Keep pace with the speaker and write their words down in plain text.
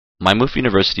My Moof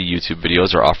University YouTube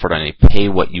videos are offered on a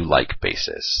pay-what-you-like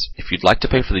basis. If you'd like to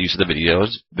pay for the use of the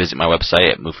videos, visit my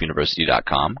website at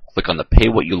moofuniversity.com, click on the Pay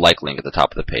What You Like link at the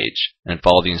top of the page, and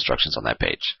follow the instructions on that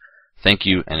page. Thank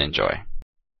you and enjoy.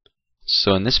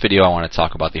 So in this video I want to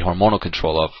talk about the hormonal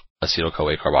control of acetyl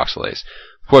CoA carboxylase.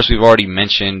 Of course, we've already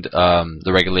mentioned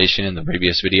the regulation in the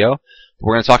previous video, but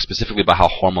we're going to talk specifically about how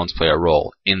hormones play a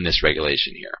role in this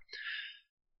regulation here.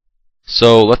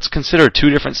 So let's consider two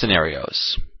different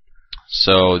scenarios.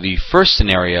 So the first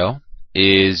scenario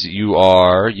is you,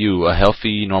 a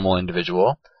healthy, normal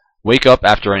individual, wake up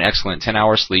after an excellent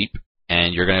 10-hour sleep,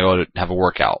 and you're going to go to have a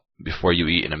workout before you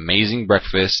eat an amazing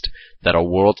breakfast that a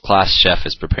world-class chef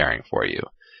is preparing for you.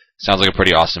 Sounds like a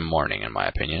pretty awesome morning, in my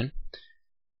opinion.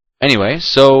 Anyway,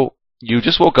 so you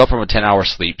just woke up from a 10-hour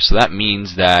sleep, so that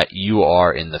means that you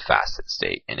are in the fasted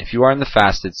state. And if you are in the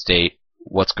fasted state,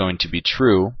 what's going to be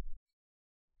true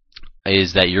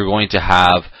is that you're going to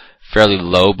have fairly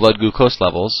low blood glucose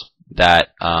levels that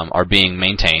are being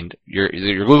maintained. Your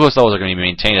glucose levels are going to be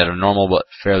maintained at a normal but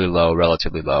fairly low,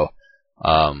 relatively low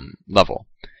level.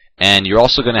 And you're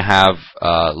also going to have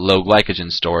low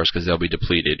glycogen stores because they'll be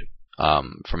depleted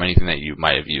from anything that you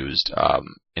might have used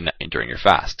during your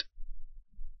fast.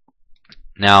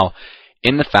 Now,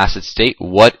 in the fasted state,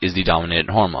 what is the dominant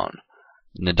hormone?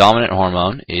 And the dominant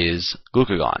hormone is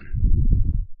glucagon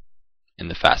in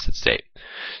the fasted state.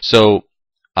 So,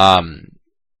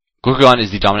 glucagon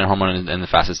is the dominant hormone in the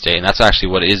fasted state, and that's actually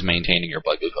what is maintaining your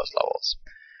blood glucose levels.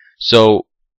 So,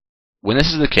 when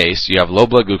this is the case, you have low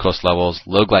blood glucose levels,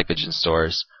 low glycogen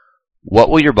stores. What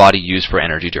will your body use for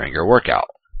energy during your workout?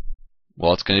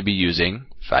 Well, it's going to be using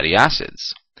fatty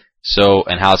acids. So,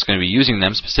 and how it's going to be using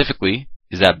them specifically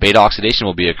is that beta oxidation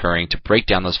will be occurring to break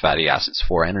down those fatty acids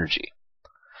for energy.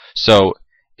 So,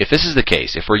 if this is the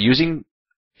case, if we're using,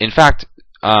 in fact,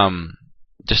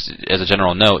 just as a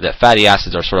general note, that fatty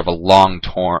acids are sort of a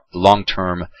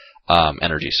long-term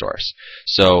energy source.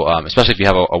 So, especially if you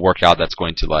have a workout that's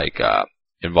going to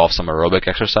involve some aerobic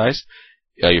exercise,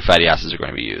 your fatty acids are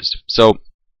going to be used. So,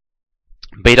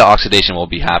 beta oxidation will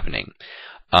be happening.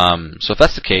 So if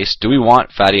that's the case, do we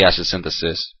want fatty acid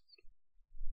synthesis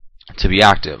to be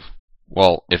active?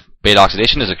 Well, if beta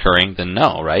oxidation is occurring, then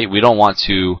no, right? We don't want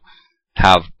to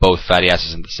have both fatty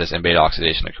acid synthesis and beta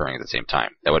oxidation occurring at the same time.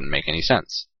 That wouldn't make any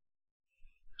sense.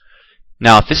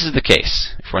 Now, if this is the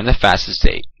case, if we're in the fasted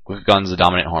state, glucagon is the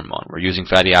dominant hormone. We're using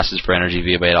fatty acids for energy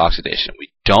via beta oxidation.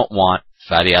 We don't want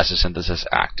fatty acid synthesis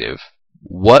active.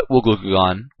 What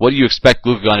do you expect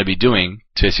glucagon to be doing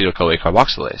to acetyl CoA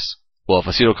carboxylase? Well, if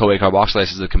acetyl CoA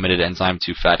carboxylase is a committed enzyme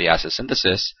to fatty acid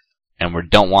synthesis, and we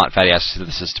don't want fatty acid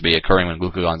synthesis to be occurring when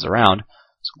glucagon's around,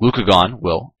 so glucagon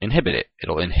will inhibit it.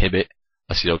 It'll inhibit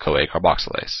acetyl CoA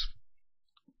carboxylase.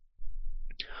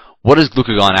 What does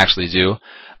glucagon actually do?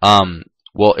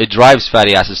 Well, it drives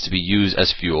fatty acids to be used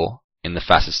as fuel in the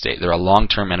fasted state. They're a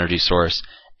long-term energy source,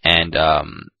 and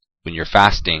when you're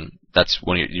fasting, that's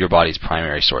when your body's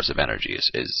primary source of energy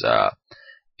is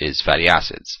fatty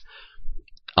acids.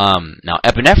 Now,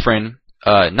 epinephrine,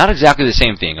 not exactly the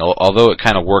same thing, although it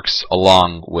kind of works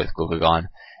along with glucagon.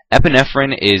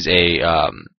 Epinephrine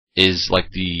is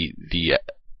like the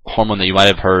hormone that you might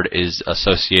have heard is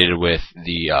associated with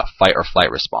the fight or flight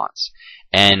response.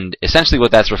 And essentially what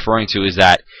that's referring to is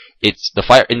that it's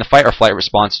in the fight or flight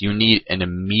response you need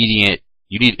energy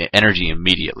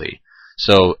immediately.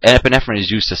 So epinephrine is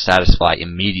used to satisfy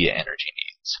immediate energy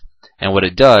needs. And what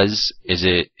it does is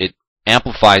it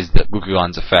amplifies the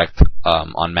glucagon's effect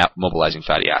on mobilizing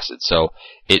fatty acids. So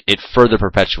it further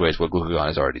perpetuates what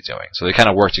glucagon is already doing. So they kind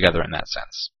of work together in that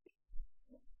sense.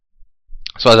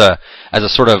 So as a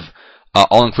sort of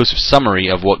all-inclusive summary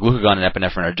of what glucagon and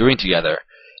epinephrine are doing together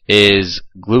is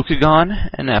glucagon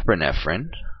and epinephrine.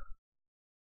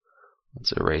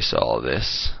 Let's erase all of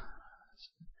this.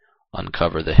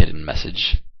 Uncover the hidden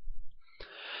message.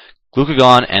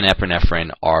 Glucagon and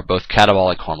epinephrine are both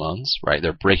catabolic hormones, right?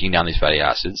 They're breaking down these fatty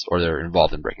acids, or they're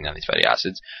involved in breaking down these fatty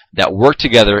acids, that work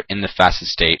together in the fasted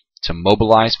state to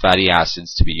mobilize fatty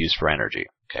acids to be used for energy.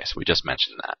 Okay, so we just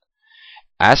mentioned that.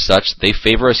 As such, they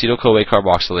favor acetyl CoA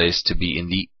carboxylase to be in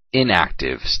the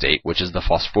inactive state, which is the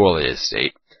phosphorylated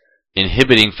state,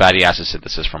 inhibiting fatty acid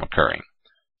synthesis from occurring.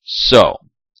 So,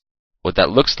 what that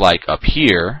looks like up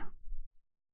here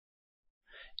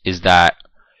is that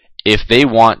if they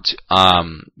want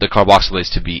the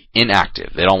carboxylase to be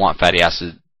inactive, they don't want fatty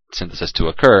acid synthesis to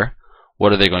occur,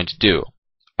 what are they going to do?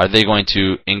 Are they going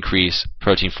to increase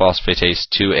protein phosphatase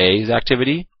 2A's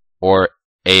activity or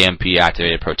AMP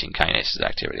activated protein kinase's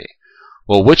activity?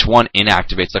 Well, which one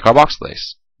inactivates the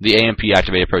carboxylase? The AMP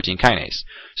activated protein kinase.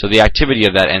 So the activity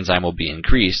of that enzyme will be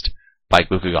increased, by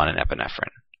glucagon and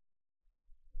epinephrine.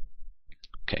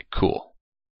 Okay, cool.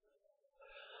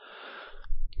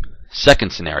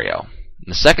 Second scenario. In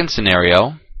the second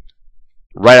scenario,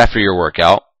 right after your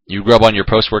workout, you grub on your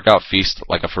post-workout feast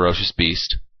like a ferocious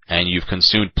beast, and you've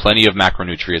consumed plenty of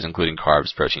macronutrients, including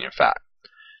carbs, protein, and fat.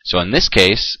 So in this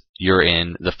case, you're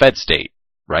in the fed state,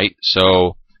 right?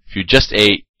 So if you just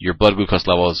ate, your blood glucose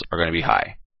levels are going to be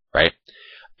high, right?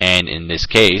 And in this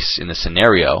case, in this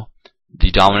scenario,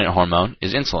 the dominant hormone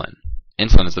is insulin.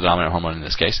 Insulin is the dominant hormone in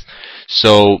this case.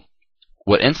 So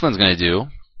what insulin is going to do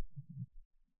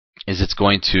is it's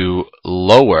going to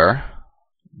lower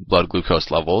blood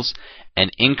glucose levels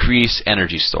and increase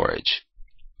energy storage.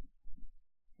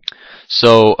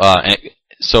 So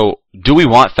do we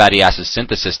want fatty acid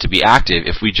synthesis to be active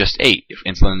if we just ate, if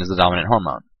insulin is the dominant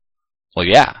hormone? Well,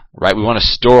 yeah, right? We want to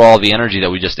store all the energy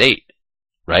that we just ate,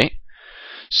 right?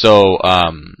 So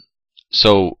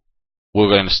we're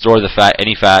going to store the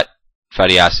any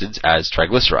fatty acids as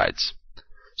triglycerides.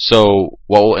 So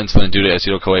what will insulin do to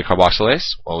acetyl CoA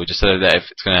carboxylase? Well, we just said that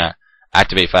if it's going to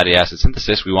activate fatty acid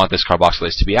synthesis, we want this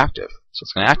carboxylase to be active. So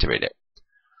it's going to activate it.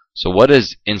 So what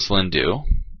does insulin do?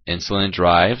 Insulin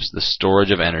drives the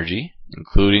storage of energy,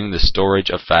 including the storage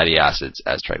of fatty acids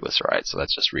as triglycerides. So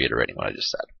that's just reiterating what I just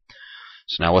said.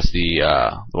 So now what's the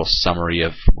little summary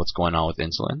of what's going on with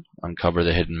insulin? Uncover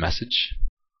the hidden message.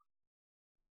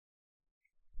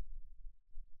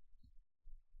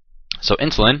 So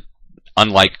insulin,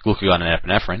 unlike glucagon and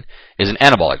epinephrine, is an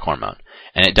anabolic hormone,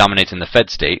 and it dominates in the fed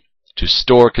state to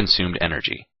store consumed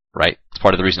energy, right? It's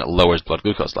part of the reason it lowers blood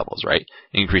glucose levels, right?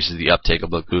 It increases the uptake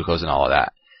of blood glucose and all of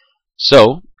that.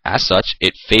 So, as such,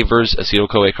 it favors acetyl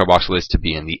CoA carboxylase to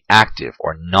be in the active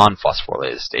or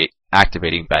non-phosphorylated state,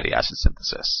 activating fatty acid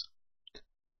synthesis.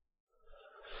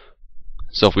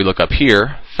 So if we look up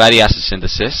here, fatty acid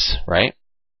synthesis, right,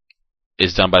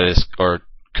 is done by this, or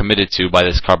committed to by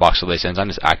this carboxylase enzyme,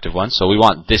 this active one. So we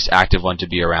want this active one to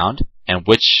be around. And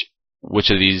which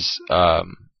of these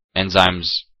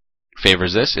enzymes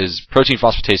favors this is protein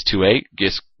phosphatase 2A,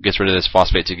 gets rid of this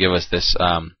phosphate to give us this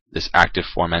this active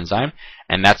form enzyme,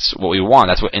 and that's what we want.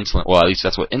 That's what insulin, well, at least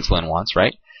that's what insulin wants,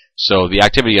 right? So the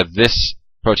activity of this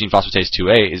protein phosphatase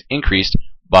 2A is increased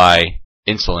by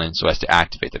insulin so as to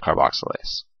activate the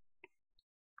carboxylase,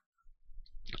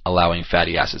 allowing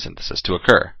fatty acid synthesis to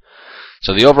occur.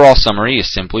 So the overall summary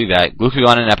is simply that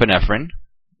glucagon and epinephrine,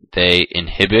 they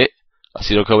inhibit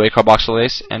acetyl CoA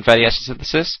carboxylase and fatty acid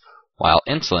synthesis, while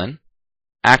insulin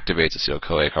activates acetyl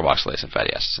CoA carboxylase and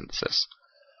fatty acid synthesis.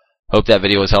 Hope that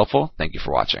video was helpful. Thank you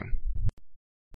for watching.